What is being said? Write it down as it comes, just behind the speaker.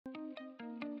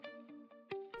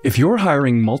If you're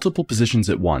hiring multiple positions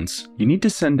at once, you need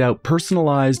to send out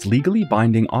personalized, legally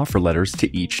binding offer letters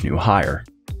to each new hire.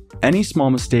 Any small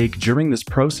mistake during this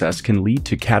process can lead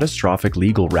to catastrophic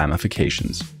legal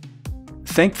ramifications.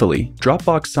 Thankfully,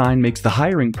 Dropbox Sign makes the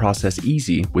hiring process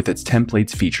easy with its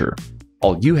templates feature.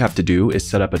 All you have to do is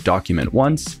set up a document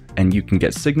once, and you can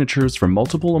get signatures from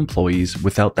multiple employees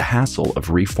without the hassle of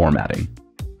reformatting.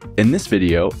 In this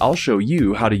video, I'll show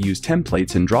you how to use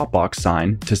templates in Dropbox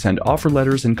Sign to send offer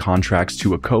letters and contracts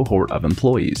to a cohort of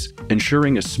employees,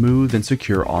 ensuring a smooth and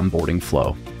secure onboarding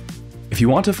flow. If you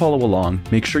want to follow along,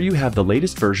 make sure you have the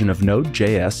latest version of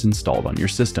Node.js installed on your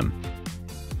system.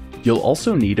 You'll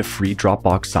also need a free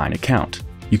Dropbox Sign account.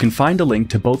 You can find a link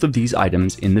to both of these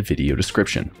items in the video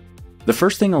description. The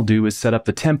first thing I'll do is set up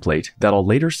the template that I'll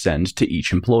later send to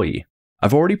each employee.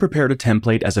 I've already prepared a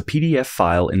template as a PDF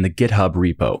file in the GitHub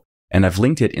repo, and I've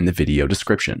linked it in the video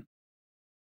description.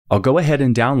 I'll go ahead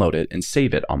and download it and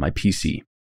save it on my PC.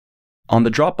 On the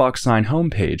Dropbox Sign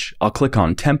homepage, I'll click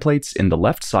on Templates in the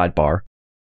left sidebar,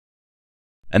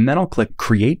 and then I'll click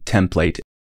Create Template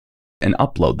and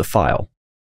upload the file.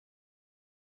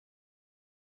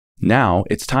 Now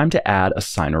it's time to add a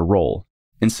signer role.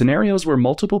 In scenarios where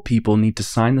multiple people need to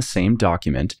sign the same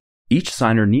document, each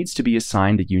signer needs to be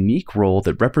assigned a unique role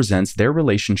that represents their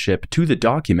relationship to the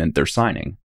document they're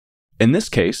signing. In this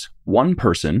case, one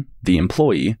person, the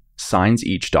employee, signs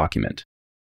each document.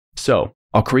 So,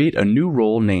 I'll create a new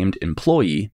role named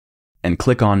Employee and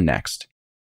click on Next.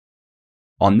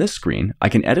 On this screen, I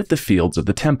can edit the fields of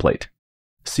the template.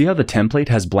 See how the template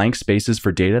has blank spaces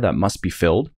for data that must be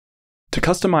filled? To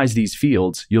customize these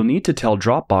fields, you'll need to tell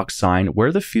Dropbox Sign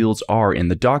where the fields are in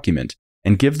the document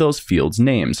and give those fields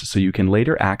names so you can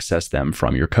later access them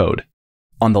from your code.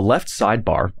 On the left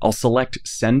sidebar, I'll select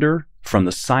Sender from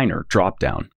the Signer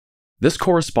dropdown. This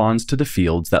corresponds to the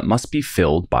fields that must be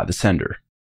filled by the sender.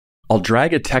 I'll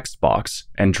drag a text box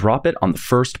and drop it on the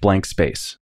first blank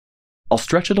space. I'll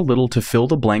stretch it a little to fill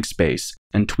the blank space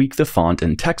and tweak the font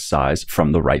and text size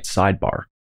from the right sidebar.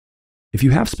 If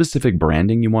you have specific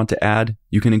branding you want to add,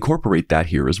 you can incorporate that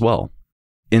here as well.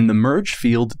 In the Merge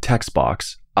Field text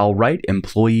box, I'll write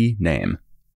Employee Name.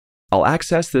 I'll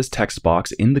access this text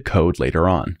box in the code later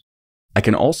on. I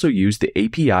can also use the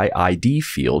API ID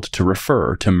field to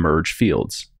refer to merge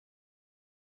fields.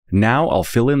 Now I'll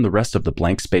fill in the rest of the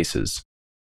blank spaces.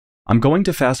 I'm going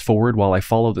to fast forward while I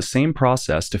follow the same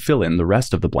process to fill in the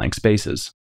rest of the blank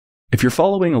spaces. If you're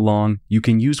following along, you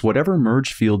can use whatever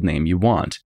merge field name you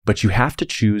want, but you have to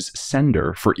choose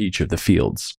Sender for each of the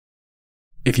fields.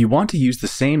 If you want to use the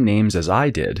same names as I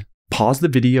did, pause the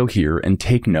video here and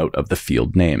take note of the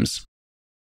field names.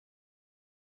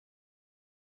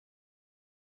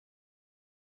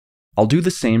 I'll do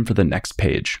the same for the next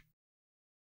page.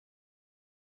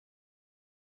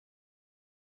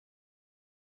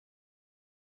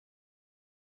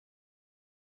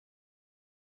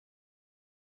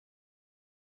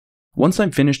 Once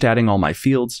I'm finished adding all my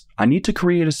fields, I need to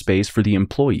create a space for the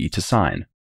employee to sign.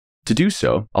 To do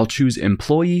so, I'll choose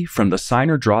Employee from the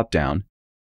Signer dropdown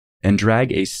and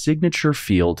drag a signature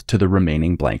field to the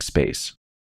remaining blank space.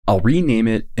 I'll rename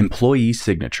it Employee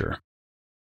Signature.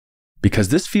 Because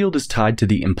this field is tied to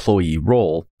the employee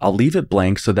role, I'll leave it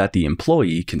blank so that the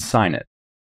employee can sign it.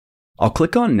 I'll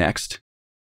click on Next,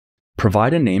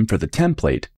 provide a name for the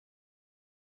template,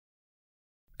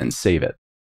 and save it.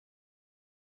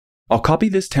 I'll copy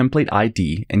this template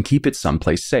ID and keep it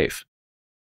someplace safe.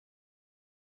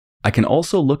 I can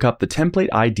also look up the template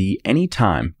ID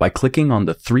anytime by clicking on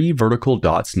the 3 vertical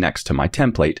dots next to my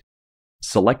template,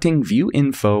 selecting View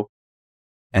Info,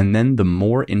 and then the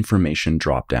More Information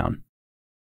dropdown.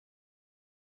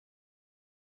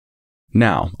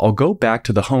 Now, I'll go back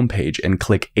to the homepage and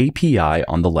click API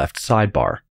on the left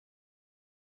sidebar.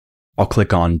 I'll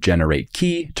click on Generate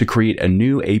Key to create a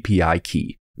new API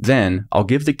key. Then, I'll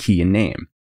give the key a name.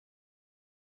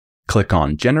 Click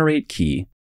on Generate Key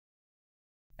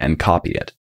and copy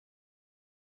it.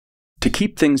 To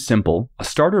keep things simple, a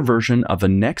starter version of a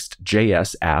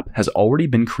Next.js app has already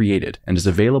been created and is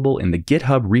available in the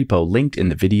GitHub repo linked in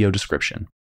the video description.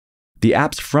 The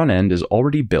app's front end is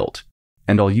already built,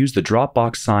 and I'll use the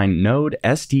Dropbox Sign Node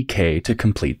SDK to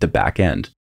complete the back end.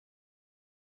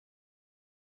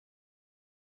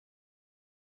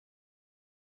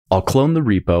 I'll clone the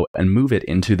repo and move it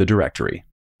into the directory.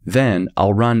 Then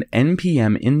I'll run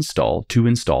npm install to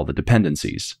install the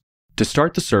dependencies. To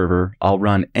start the server, I'll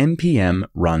run npm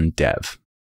run dev.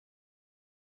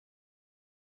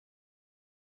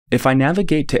 If I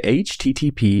navigate to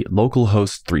http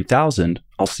localhost 3000,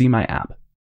 I'll see my app.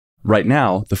 Right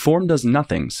now, the form does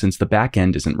nothing since the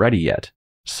backend isn't ready yet.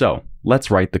 So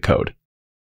let's write the code.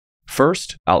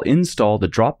 First, I'll install the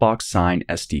Dropbox Sign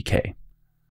SDK.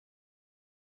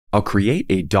 I'll create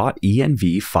a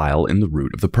 .env file in the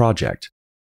root of the project.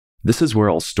 This is where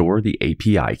I'll store the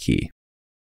API key.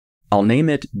 I'll name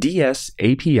it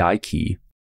ds-API key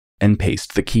and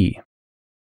paste the key.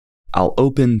 I'll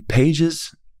open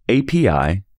Pages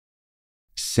API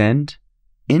send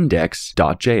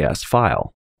index.js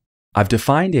file. I've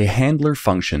defined a handler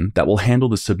function that will handle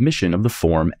the submission of the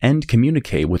form and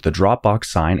communicate with the Dropbox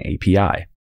Sign API.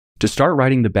 To start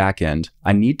writing the backend,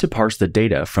 I need to parse the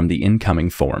data from the incoming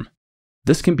form.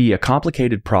 This can be a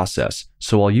complicated process,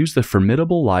 so I'll use the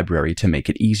Formidable library to make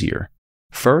it easier.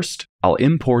 First, I'll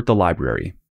import the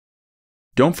library.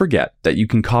 Don't forget that you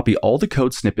can copy all the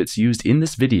code snippets used in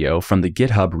this video from the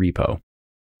GitHub repo.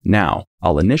 Now,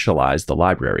 I'll initialize the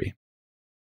library.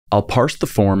 I'll parse the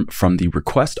form from the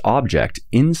request object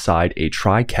inside a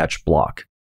try-catch block.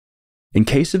 In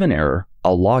case of an error,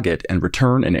 I'll log it and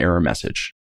return an error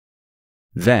message.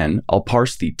 Then, I'll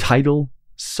parse the title,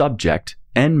 subject,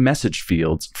 and message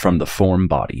fields from the form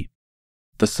body.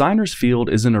 The signers field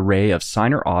is an array of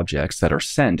signer objects that are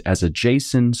sent as a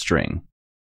JSON string.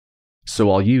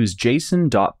 So I'll use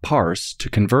json.parse to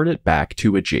convert it back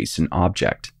to a JSON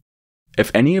object. If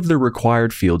any of the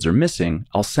required fields are missing,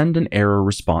 I'll send an error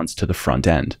response to the front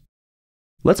end.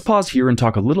 Let's pause here and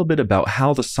talk a little bit about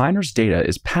how the signer's data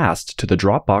is passed to the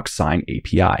Dropbox Sign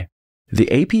API.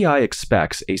 The API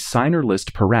expects a signer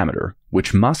list parameter,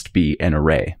 which must be an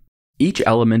array. Each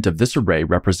element of this array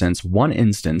represents one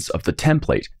instance of the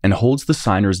template and holds the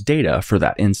signer's data for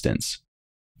that instance.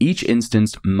 Each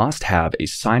instance must have a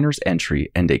signer's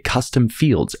entry and a custom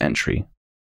fields entry.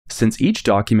 Since each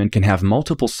document can have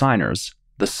multiple signers,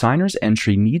 the signer's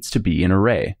entry needs to be an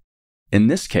array. In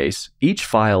this case, each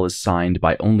file is signed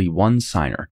by only one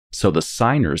signer, so the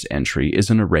signer's entry is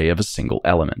an array of a single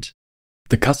element.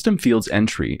 The custom fields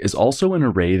entry is also an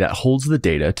array that holds the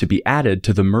data to be added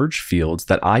to the merge fields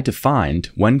that I defined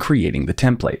when creating the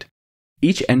template.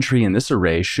 Each entry in this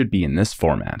array should be in this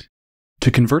format.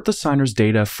 To convert the signer's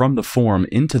data from the form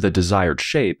into the desired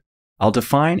shape, I'll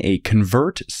define a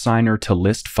convert signer to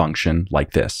list function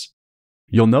like this.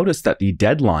 You'll notice that the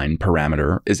deadline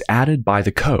parameter is added by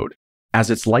the code, as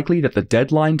it's likely that the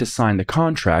deadline to sign the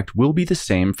contract will be the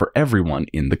same for everyone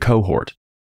in the cohort.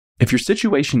 If your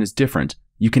situation is different,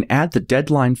 you can add the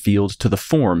deadline field to the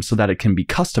form so that it can be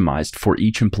customized for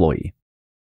each employee.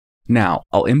 Now,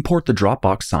 I'll import the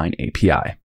Dropbox Sign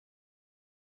API.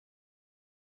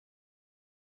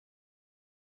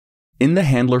 In the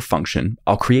handler function,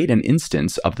 I'll create an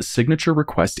instance of the Signature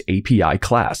Request API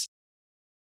class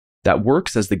that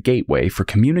works as the gateway for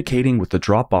communicating with the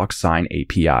Dropbox Sign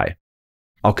API.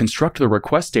 I'll construct the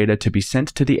request data to be sent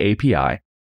to the API,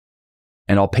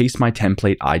 and I'll paste my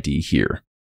template ID here.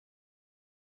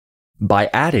 By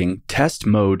adding test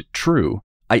mode true,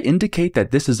 I indicate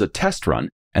that this is a test run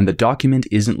and the document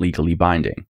isn't legally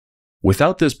binding.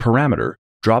 Without this parameter,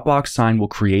 Dropbox Sign will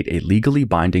create a legally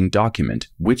binding document,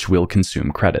 which will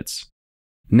consume credits.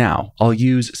 Now, I'll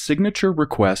use signature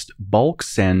request bulk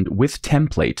send with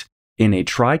template in a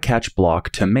try-catch block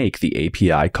to make the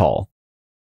API call.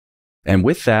 And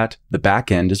with that, the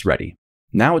backend is ready.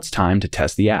 Now it's time to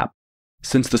test the app.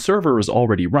 Since the server is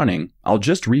already running, I'll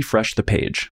just refresh the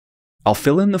page. I'll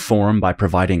fill in the form by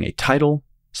providing a title,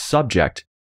 subject,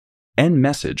 and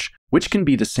message, which can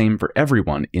be the same for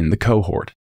everyone in the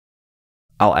cohort.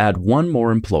 I'll add one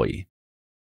more employee.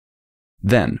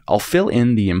 Then, I'll fill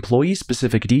in the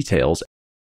employee-specific details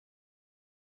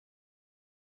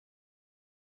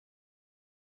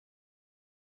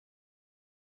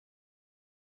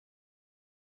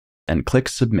and click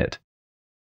Submit.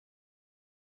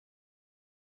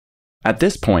 At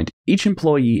this point, each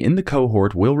employee in the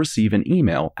cohort will receive an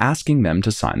email asking them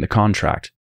to sign the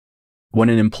contract. When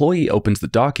an employee opens the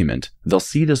document, they'll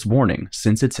see this warning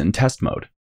since it's in test mode.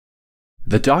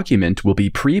 The document will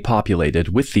be pre-populated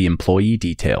with the employee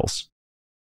details.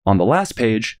 On the last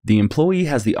page, the employee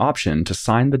has the option to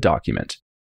sign the document.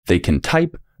 They can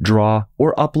type, draw,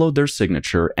 or upload their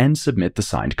signature and submit the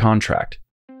signed contract.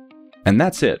 And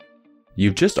that's it.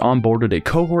 You've just onboarded a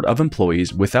cohort of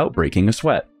employees without breaking a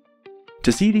sweat.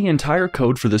 To see the entire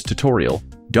code for this tutorial,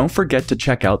 don't forget to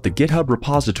check out the GitHub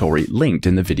repository linked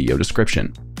in the video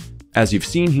description. As you've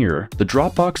seen here, the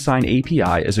Dropbox Sign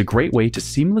API is a great way to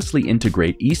seamlessly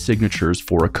integrate e-signatures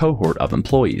for a cohort of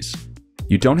employees.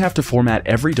 You don't have to format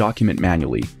every document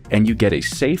manually, and you get a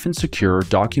safe and secure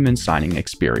document signing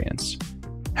experience.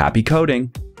 Happy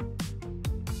coding!